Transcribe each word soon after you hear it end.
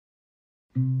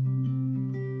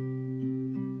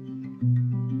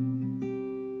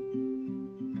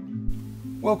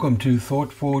Welcome to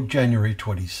Thought for January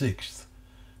 26th.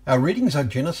 Our readings are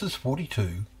Genesis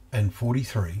 42 and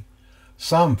 43,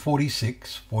 Psalm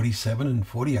 46, 47 and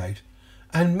 48,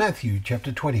 and Matthew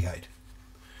chapter 28.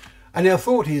 And our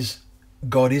thought is,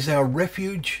 God is our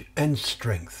refuge and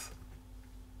strength.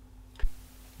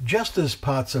 Just as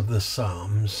parts of the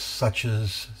Psalms, such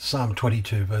as Psalm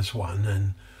 22 verse 1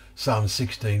 and Psalm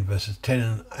 16 verses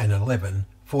 10 and 11,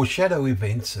 foreshadow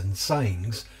events and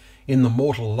sayings in the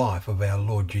mortal life of our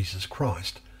Lord Jesus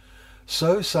Christ,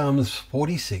 so Psalms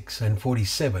 46 and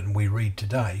 47 we read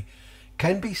today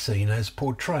can be seen as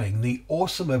portraying the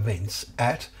awesome events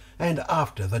at and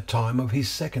after the time of his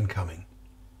second coming.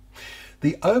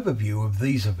 The overview of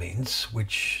these events,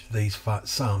 which these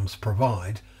Psalms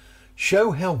provide,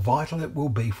 show how vital it will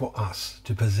be for us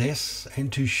to possess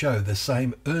and to show the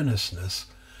same earnestness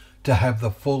to have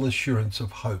the full assurance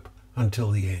of hope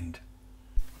until the end.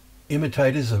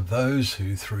 Imitators of those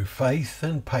who through faith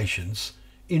and patience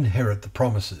inherit the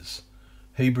promises.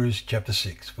 Hebrews chapter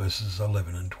 6 verses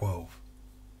 11 and 12.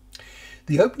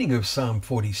 The opening of Psalm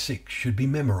 46 should be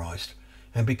memorized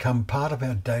and become part of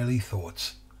our daily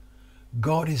thoughts.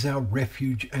 God is our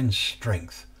refuge and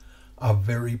strength, our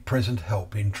very present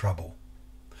help in trouble.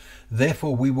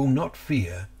 Therefore we will not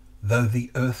fear, though the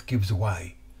earth gives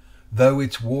way, though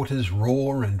its waters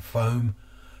roar and foam,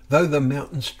 though the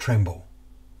mountains tremble.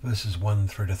 Verses 1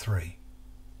 through to 3.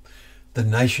 The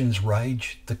nations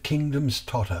rage, the kingdoms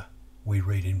totter, we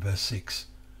read in verse 6.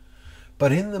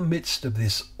 But in the midst of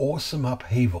this awesome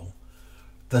upheaval,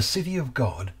 the city of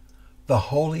God, the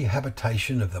holy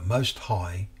habitation of the Most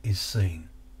High, is seen.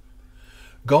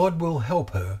 God will help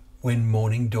her when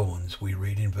morning dawns, we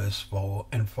read in verse 4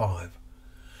 and 5.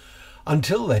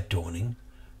 Until that dawning,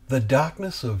 the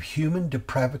darkness of human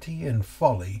depravity and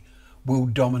folly will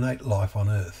dominate life on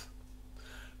earth.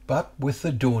 But with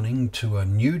the dawning to a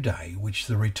new day, which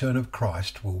the return of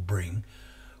Christ will bring,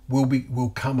 will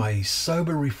come a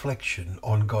sober reflection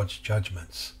on God's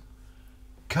judgments.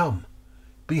 Come,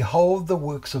 behold the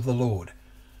works of the Lord,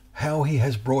 how he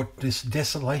has brought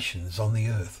desolations on the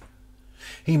earth.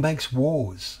 He makes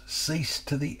wars cease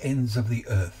to the ends of the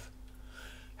earth.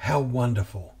 How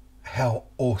wonderful, how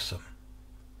awesome.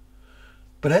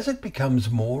 But as it becomes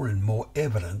more and more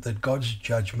evident that God's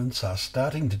judgments are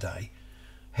starting today,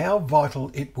 how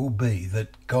vital it will be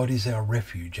that God is our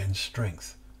refuge and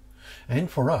strength,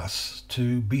 and for us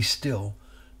to be still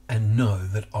and know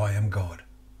that I am God.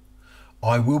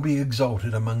 I will be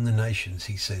exalted among the nations,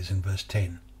 he says in verse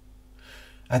 10.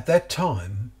 At that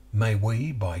time, may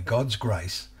we, by God's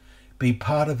grace, be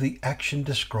part of the action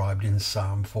described in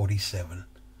Psalm 47.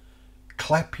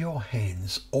 Clap your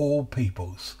hands, all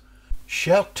peoples.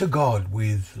 Shout to God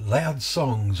with loud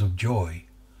songs of joy.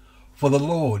 For the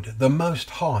Lord, the Most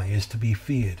High, is to be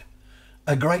feared,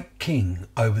 a great King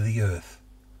over the earth.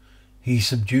 He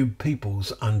subdued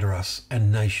peoples under us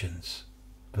and nations.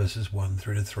 Verses 1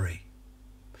 through to 3.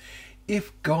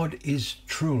 If God is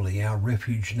truly our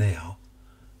refuge now,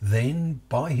 then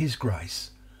by his grace,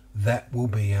 that will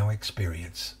be our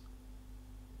experience.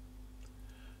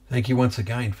 Thank you once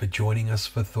again for joining us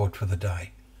for Thought for the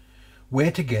Day,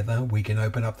 where together we can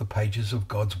open up the pages of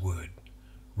God's Word,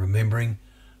 remembering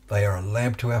they are a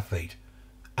lamp to our feet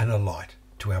and a light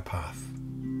to our path.